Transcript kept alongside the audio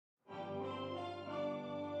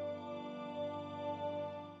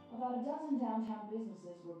a dozen downtown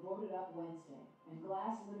businesses were boarded up Wednesday, and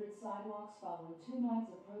glass-littered sidewalks following 2 nights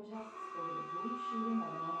of protests over the police shooting of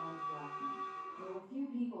an unarmed black man. There were few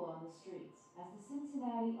people on the streets, as the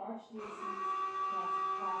Cincinnati Archdiocese canceled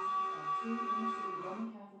classes at 2 inner-city Roman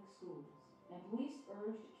Catholic schools, and police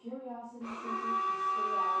urged curiosity seekers to stay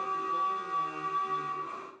out of the overly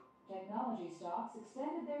neighborhood. Technology stocks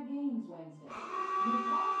extended their gains Wednesday, amid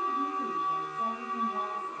positive news on the second from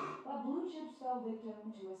Wall Street, but blue chips fell victim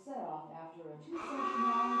to a set-off after a 2-session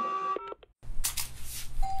rally that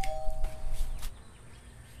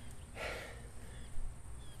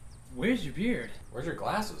Where's your beard? Where's your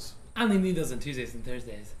glasses? I only need those on Tuesdays and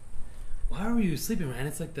Thursdays. Why were you sleeping, Ryan?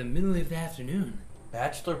 It's like the middle of the afternoon.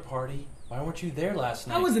 Bachelor party? Why weren't you there last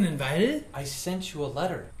night? I wasn't invited. I sent you a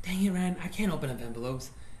letter. Dang it, Ryan. I can't open up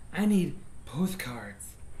envelopes. I need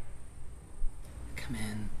postcards. Come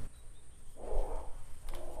in.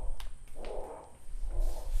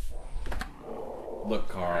 Look,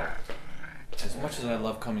 Carl. As much as I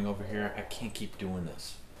love coming over here, I can't keep doing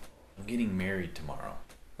this. I'm getting married tomorrow.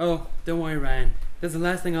 Oh, don't worry, Ryan. That's the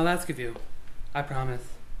last thing I'll ask of you. I promise.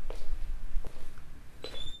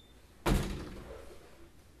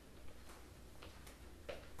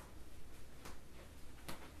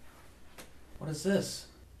 What is this?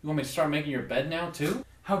 You want me to start making your bed now, too?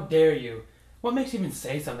 How dare you? What makes you even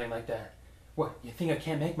say something like that? What, you think I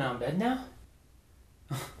can't make my own bed now?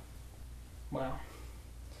 Well,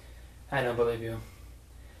 I don't believe you.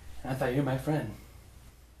 I thought you were my friend.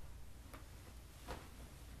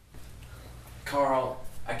 Carl,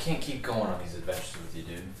 I can't keep going on these adventures with you,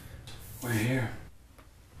 dude. We're here.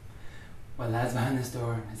 What lies behind this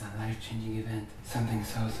door is a life-changing event. Something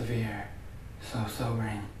so severe, so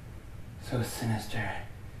sobering, so sinister,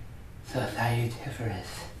 so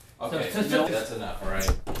salutiferous. Okay, that's enough, alright?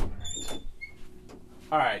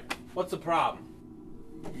 Alright, what's the problem?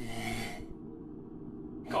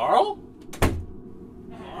 Carl?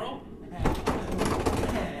 Carl?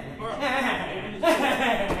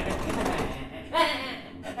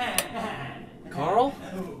 Carl?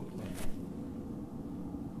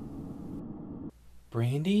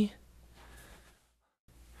 Brandy?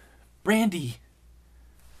 Brandy!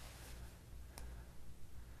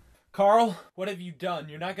 Carl, what have you done?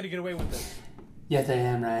 You're not gonna get away with this. Yes, I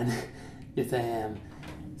am, Ryan. Yes, I am.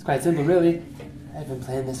 It's quite simple, really. I've been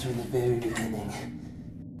playing this from the very beginning.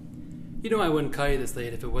 You know I wouldn't call you this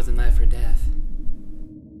late if it wasn't life or death.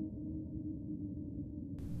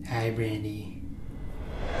 Hi, Brandy.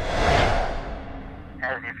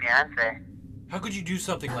 How's your fiance? How could you do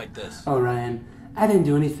something like this? Oh, Ryan, I didn't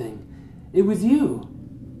do anything. It was you.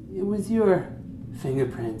 It was your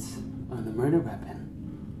fingerprints on the murder weapon.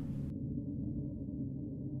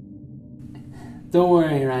 Don't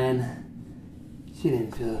worry, Ryan. She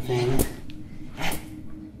didn't feel a thing.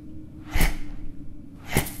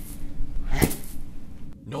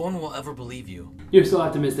 No one will ever believe you. You're so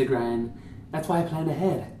optimistic, Ryan. That's why I planned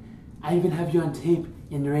ahead. I even have you on tape,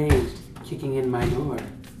 enraged, kicking in my door.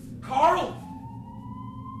 Carl!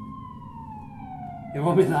 It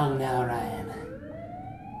won't be long now, Ryan.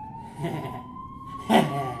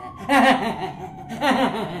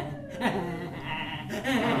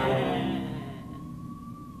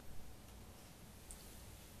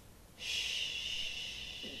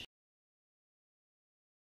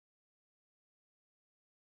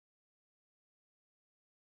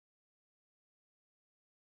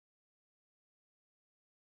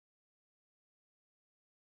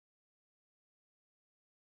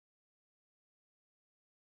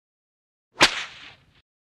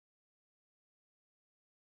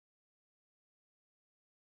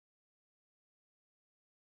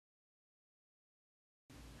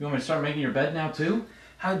 You want me to start making your bed now, too?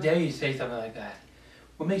 How dare you say something like that?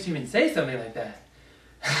 What makes you even say something like that?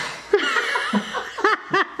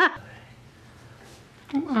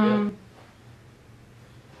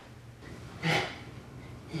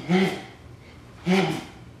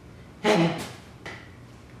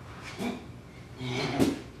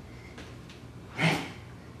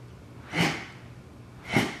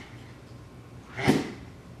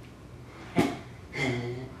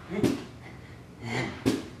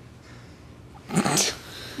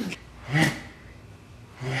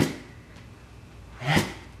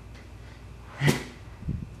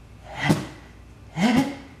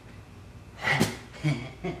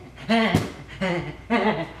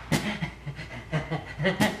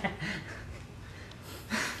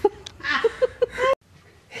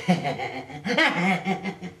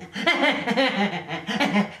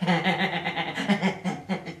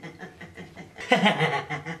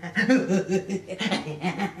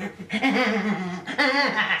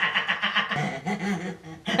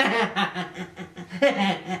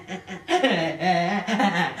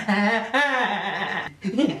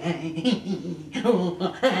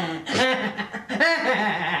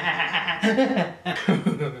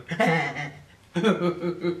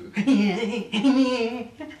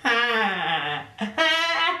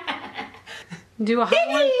 Do a high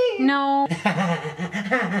one? No.